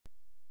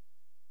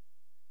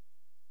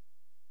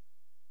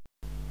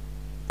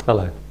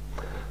Hello,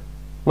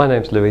 my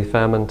name's Louis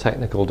Fairman,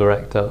 Technical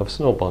Director of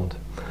Snorebond.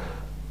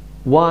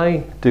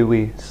 Why do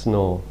we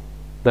snore?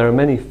 There are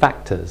many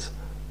factors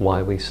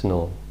why we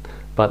snore,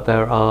 but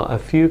there are a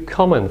few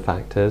common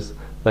factors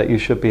that you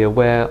should be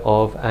aware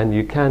of and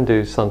you can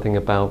do something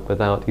about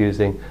without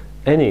using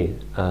any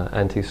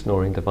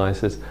anti-snoring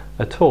devices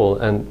at all,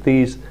 and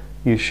these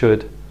you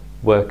should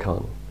work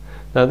on.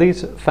 Now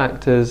these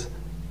factors,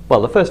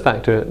 well, the first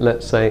factor,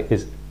 let's say,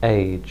 is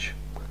age.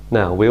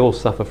 Now we all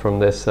suffer from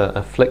this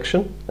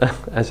affliction,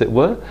 as it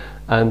were,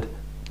 and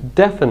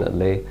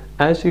definitely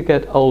as you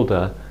get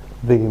older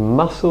the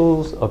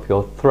muscles of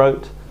your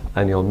throat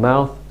and your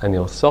mouth and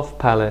your soft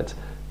palate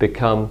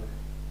become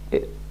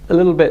a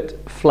little bit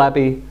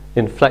flabby,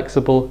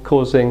 inflexible,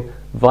 causing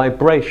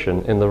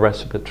vibration in the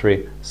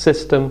respiratory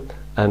system,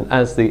 and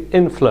as the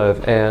inflow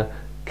of air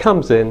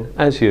comes in,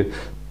 as you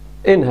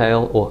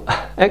inhale or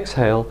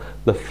exhale,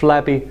 the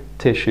flabby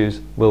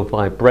tissues will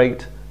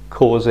vibrate,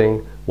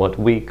 causing what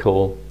we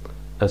call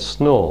a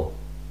snore.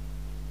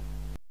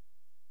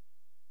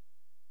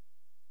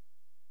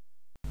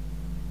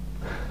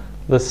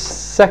 The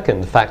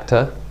second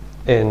factor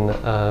in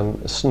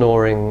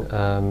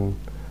snoring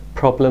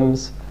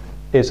problems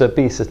is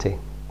obesity.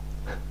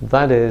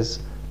 That is,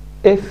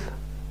 if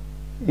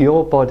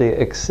your body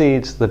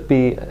exceeds the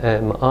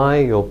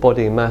BMI, your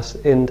body mass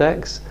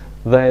index,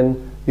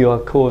 then you are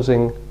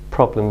causing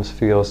problems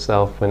for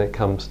yourself when it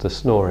comes to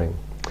snoring.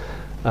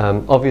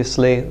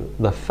 Obviously,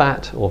 the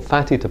fat or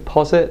fatty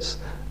deposits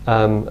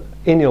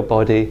in your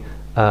body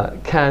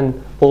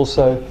can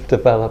also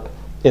develop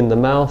in the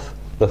mouth,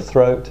 the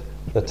throat,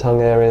 the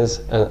tongue areas,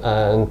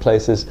 and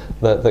places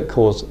that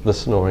cause the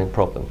snoring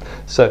problem.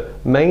 So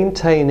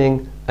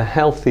maintaining a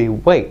healthy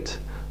weight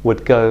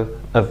would go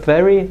a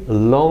very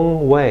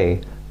long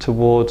way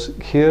towards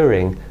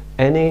curing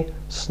any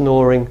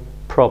snoring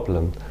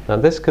problem. Now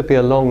this could be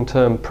a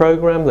long-term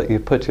program that you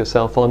put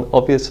yourself on,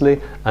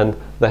 obviously, and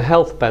the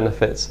health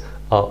benefits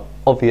are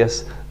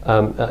obvious,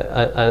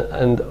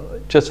 and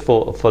just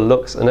for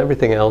looks and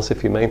everything else,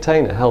 if you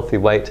maintain a healthy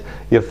weight,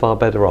 you're far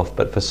better off.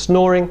 But for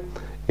snoring,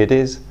 it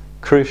is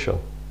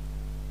crucial.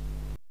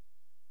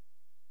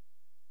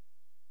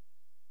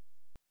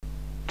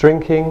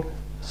 Drinking,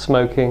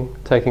 smoking,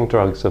 taking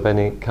drugs of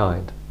any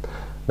kind.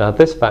 Now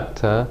this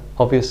factor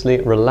obviously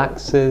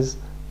relaxes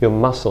your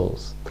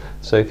muscles.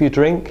 So if you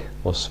drink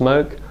or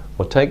smoke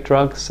or take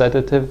drugs,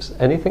 sedatives,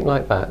 anything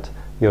like that,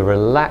 you're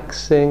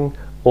relaxing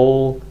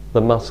all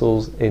the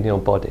muscles in your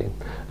body.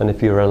 And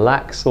if you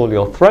relax all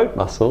your throat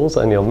muscles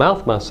and your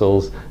mouth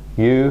muscles,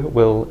 you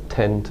will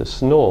tend to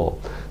snore.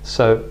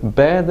 So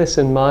bear this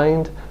in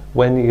mind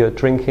when you're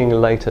drinking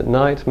late at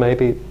night.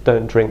 Maybe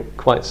don't drink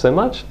quite so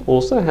much.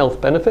 Also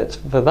health benefits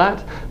for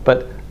that,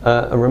 but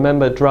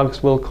remember,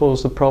 drugs will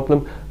cause the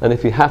problem, and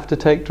if you have to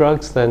take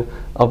drugs, then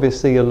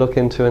obviously you'll look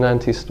into an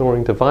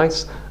anti-snoring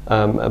device,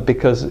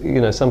 because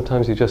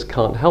sometimes you just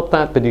can't help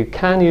that, but you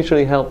can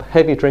usually help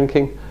heavy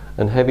drinking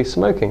and heavy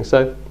smoking.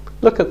 So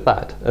look at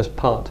that as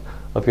part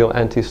of your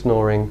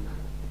anti-snoring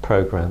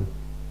program.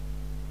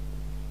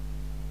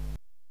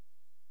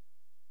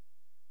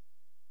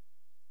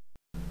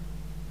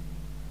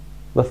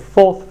 The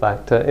fourth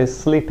factor is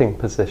sleeping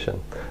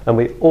position, and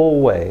we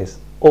always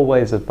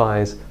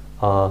advise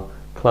our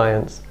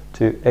clients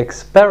to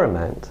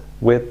experiment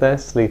with their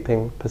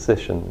sleeping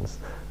positions.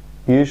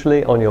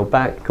 Usually on your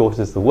back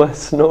causes the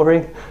worst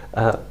snoring,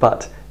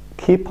 but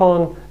keep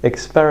on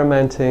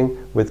experimenting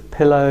with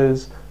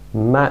pillows,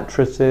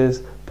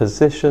 mattresses,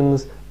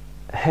 positions,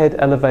 head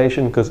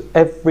elevation, because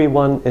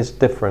everyone is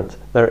different.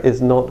 There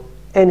is not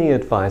any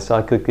advice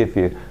I could give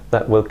you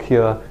that will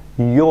cure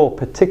your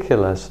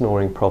particular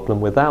snoring problem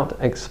without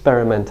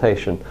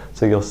experimentation.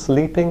 So your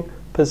sleeping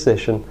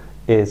position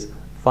is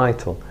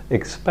vital.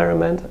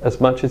 Experiment as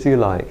much as you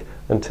like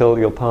until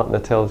your partner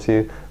tells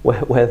you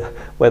where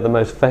the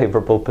most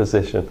favorable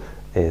position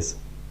is.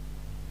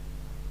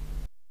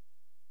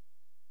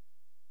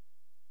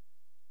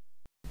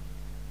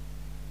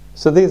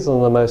 So these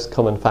are the most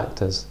common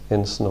factors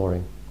in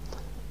snoring: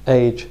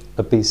 age,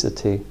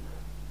 obesity,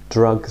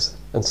 drugs,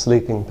 and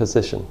sleeping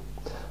position.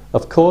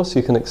 Of course,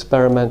 you can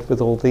experiment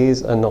with all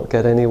these and not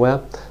get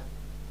anywhere.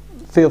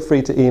 Feel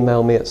free to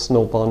email me at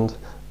Snorebond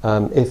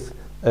if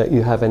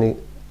you have any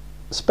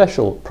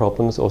special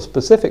problems or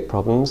specific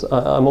problems.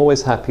 I'm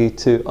always happy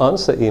to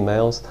answer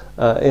emails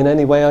in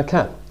any way I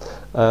can.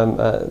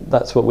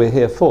 That's what we're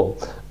here for.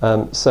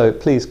 So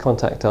please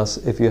contact us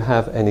if you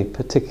have any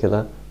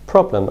particular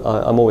problem.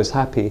 I'm always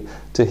happy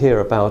to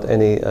hear about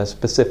any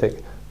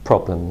specific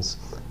problems.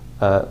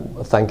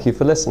 Thank you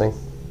for listening.